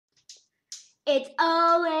It's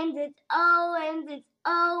Owen's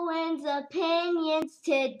opinions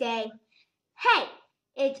today. Hey,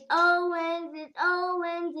 it's Owen's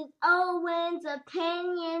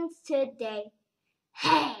opinions today.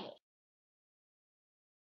 Hey.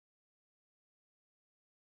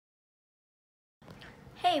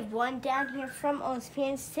 Hey everyone, down here from Owen's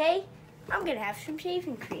opinions today, I'm gonna have some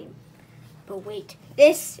shaving cream. But wait,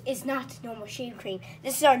 this is not normal shaving cream.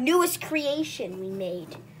 This is our newest creation we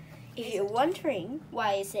made. If you're wondering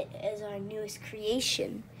why is it as our newest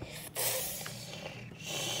creation,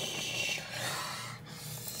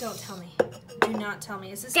 don't tell me. Do not tell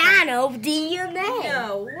me. Is this Dino DNA?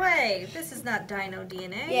 No way. This is not Dino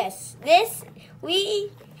DNA. Yes, we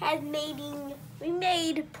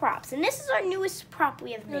made props, and this is our newest prop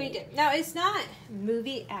we have made. No, we did. Now it's not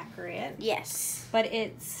movie accurate. Yes, but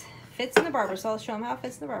fits in the barber saw. Show them how it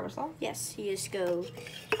fits in the barber saw. Yes, you just go,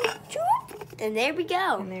 and there we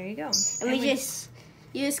go. And there you go. And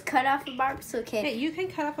you just cut off a barber saw can. Yeah, you can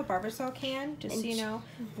cut off a barber saw can, just so you know,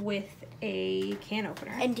 with a can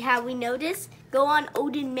opener. And how we know this? Go on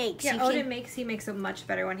Odin Makes. Yeah, he makes a much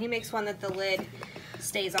better one. He makes one that the lid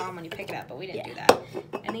stays on when you pick it up, but we didn't do that.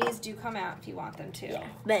 And these do come out if you want them to. Yeah.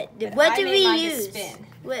 But what did we use?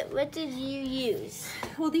 What did you use?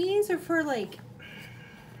 Well, these are for like.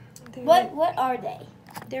 What are they?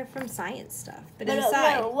 They're from science stuff. But no,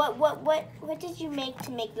 inside. No, what did you make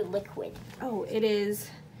to make the liquid? Oh, it is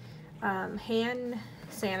hand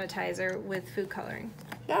sanitizer with food coloring.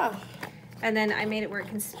 Oh. And then I made it where it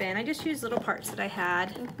can spin. I just used little parts that I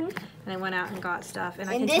had, and I went out and got stuff. And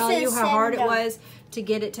I can tell you how hard it was to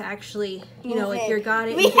get it to actually, you know, if you got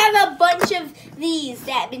it. We have a bunch of these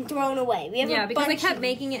that have been thrown away. We have because I kept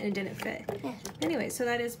making it and it didn't fit. Yeah. Anyway, so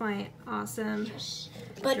that is my awesome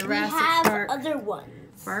But Jurassic we have Park other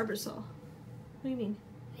ones. barber saw. What do you mean?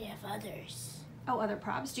 We have others. Oh, other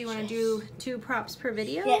props. Do you want to do 2 props per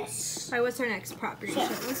video? Yes. All right, what's our next prop?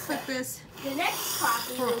 Let's click this. The next prop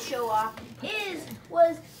we will show off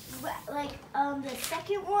was the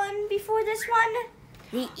second one before this one.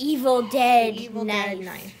 The Evil Dead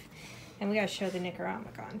knife. And we got to show the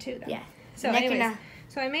Necronomicon too, though. Yeah. So anyways,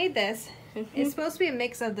 so I made this. It's supposed to be a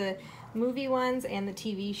mix of the movie ones and the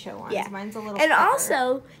TV show ones. Yeah. Mine's a little And thicker.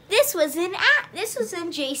 also, this was in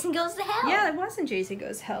Jason Goes to Hell. Yeah, it was in Jason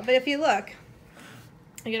Goes to Hell. But if you look,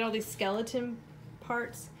 I get all these skeleton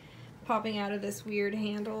parts popping out of this weird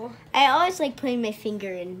handle. I always like putting my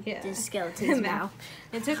finger in the skeleton's mouth.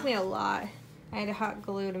 It took me a lot. I had hot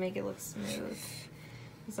glue to make it look smooth.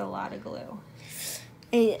 It's a lot of glue.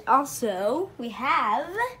 And also, we have...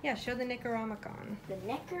 Yeah, show the Necronomicon. The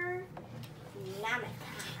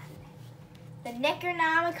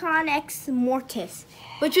Necronomicon Ex Mortis,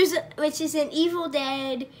 which is an Evil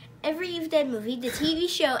Dead, every Evil Dead movie, the TV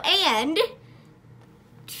show, and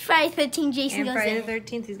Friday the 13th Jason Goes to Hell. And Friday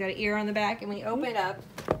the 13th, he's got an ear on the back, and when you open it up,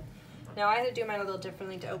 now I had to do mine a little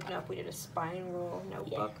differently to open up. We did a spine rule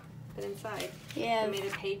notebook, but inside, we made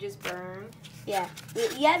the pages burn. Yeah,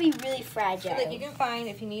 you gotta be really fragile. So that you can find,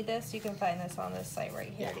 if you need this, you can find this on this site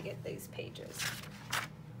right here to get these pages.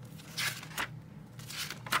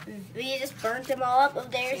 We just burnt them all up of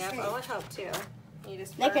theirs. Yeah, Owen helped too. You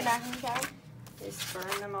just burn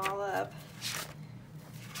them all up.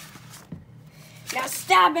 Now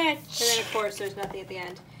stop it! And then of course there's nothing at the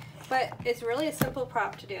end. But it's really a simple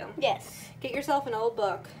prop to do. Yes. Get yourself an old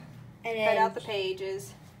book. And cut out the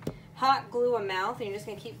pages. Hot glue a mouth, and you're just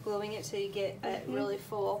going to keep gluing it till you get it really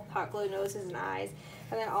full. Hot glue noses and eyes.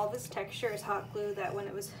 And then all this texture is hot glue that when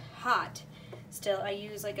it was hot, still I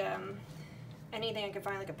use like anything I could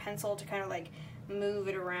find, like a pencil, to kind of like move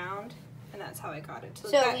it around. And that's how I got it.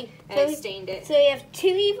 I stained it. So we have 2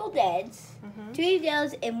 Evil Deads, 2 Evil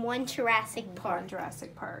Deads, and 1 Jurassic Park. 1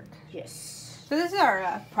 Jurassic Park. Yes. So this is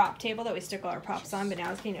our prop table that we stick all our props on, but now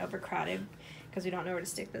it's getting overcrowded because we don't know where to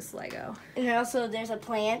stick this Lego. And also there's a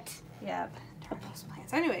plant. Yep. Those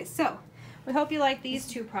plants. Anyways, so we hope you like these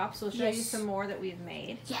 2 props. We'll show you some more that we've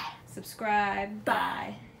made. Yeah. Subscribe.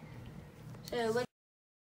 Bye. So